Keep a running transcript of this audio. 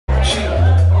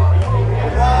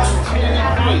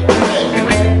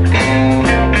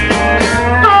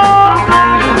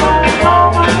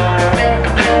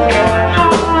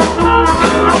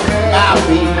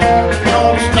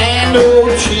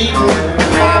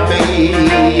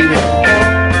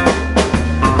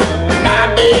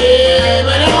My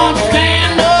baby don't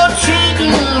stand no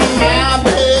cheating.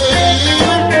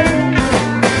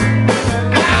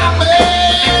 My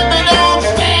baby don't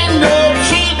stand no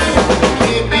cheating.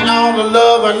 Keeping all the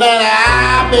loving that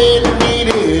I've been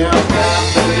needing. My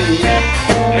baby,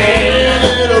 hey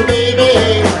little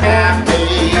baby, my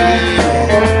baby.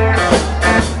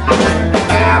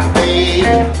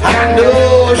 I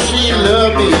know she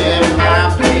loved me,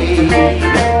 my baby.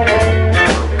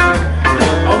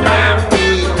 Oh, my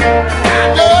baby.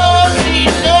 I know she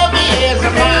loved me as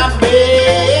my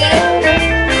baby.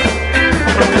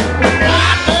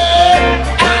 My baby,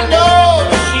 I know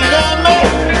she loved me.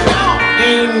 Don't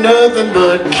do nothing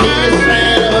but kiss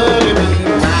and hug me,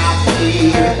 my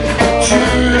baby.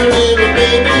 True little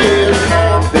baby is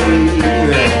my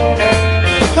baby.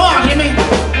 Come on, Jimmy.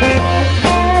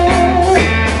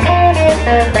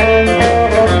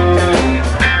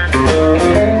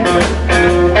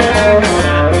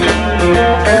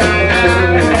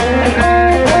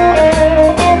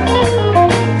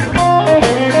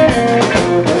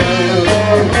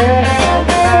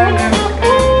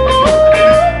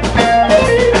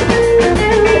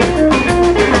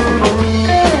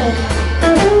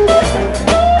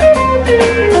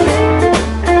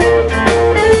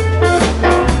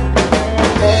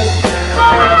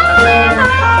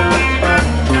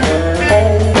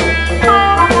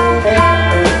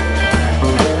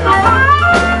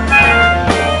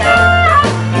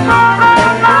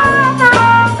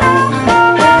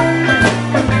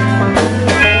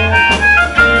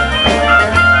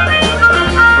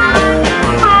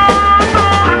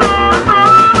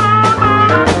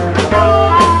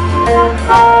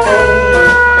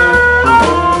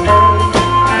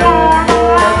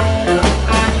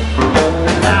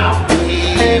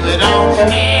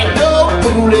 And no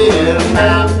fooling,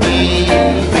 my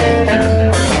baby.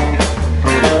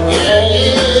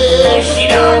 Yeah, she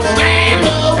don't stand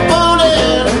no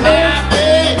fooling, my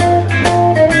baby.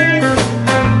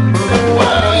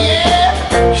 Well,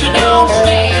 yeah, she don't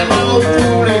stand no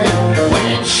fooling.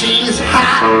 When she's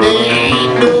hot, there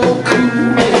ain't